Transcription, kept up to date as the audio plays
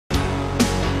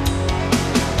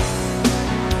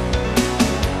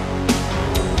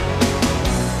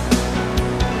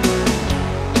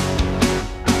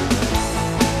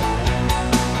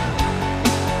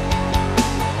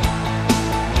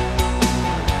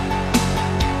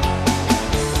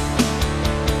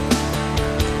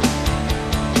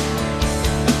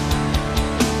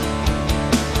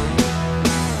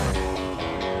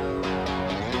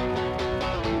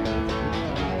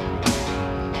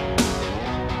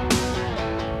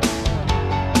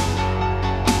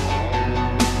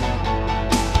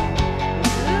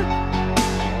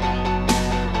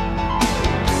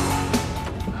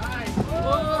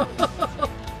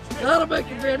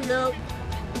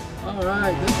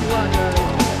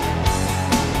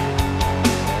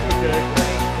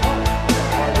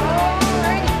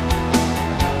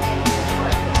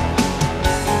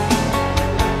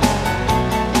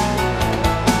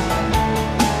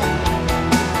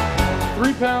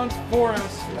Three pounds, 4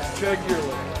 ounces. Check your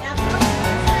limit.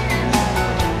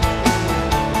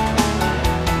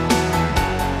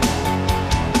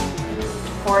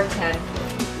 $4.10.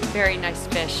 Very nice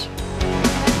fish.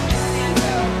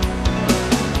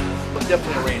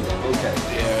 Definitely a rainbow. Okay.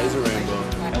 Yeah, it's a rainbow.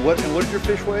 And what did your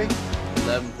fish weigh?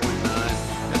 11.9.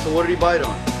 And so what did he bite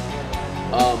on?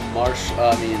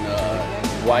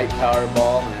 White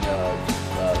Powerball and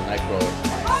night crawler.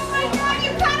 Oh my God,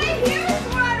 you got a huge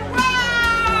one!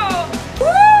 Wow!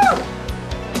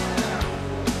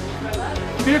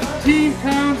 15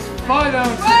 pounds, 5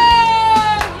 ounces. Whoa!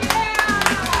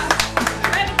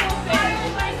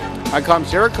 Yeah! I caught him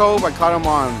Sierra Cove. I caught him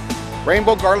on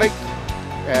Rainbow Garlic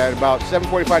at about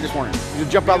 7:45 this morning. He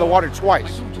jumped out of the water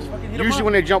twice. Usually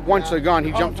when they jump once, they're gone.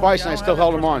 He jumped twice and I still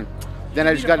held him on. Then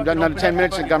I just got another 10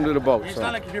 minutes and got him to the boat. So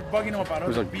it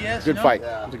was a good fight.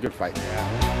 It was a good fight.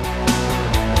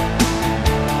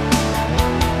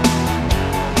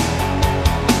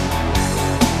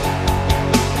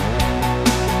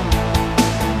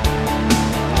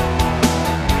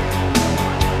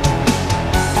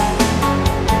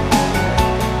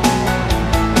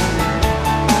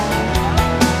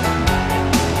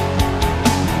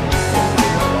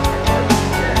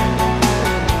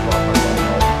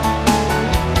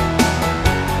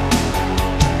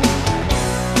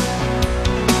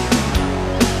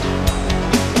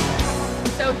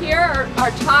 Here are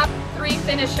our top 3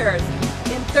 finishers.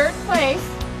 In 3rd place,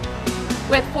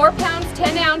 with 4 pounds,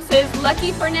 10 ounces,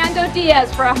 Lucky Fernando Diaz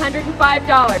for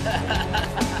 $105.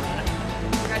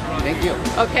 Thank you.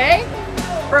 Okay?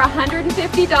 For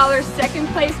 $150, 2nd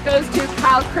place goes to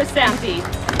Kyle Crisanti.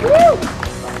 Woo!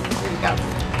 There you go.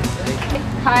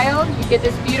 Kyle, you get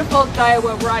this beautiful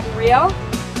Daiwa rod and reel.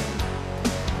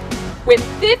 With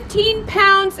 15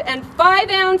 pounds and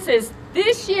 5 ounces,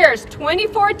 this year's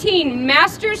 2014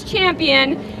 Masters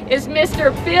champion is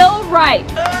Mr. Bill Wright.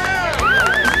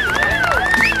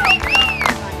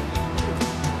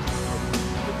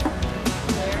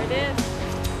 There it is.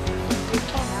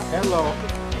 Hello.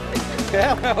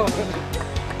 Hello.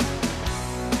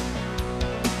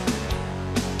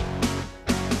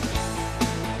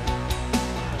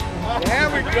 There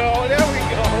we go. There we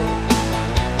go.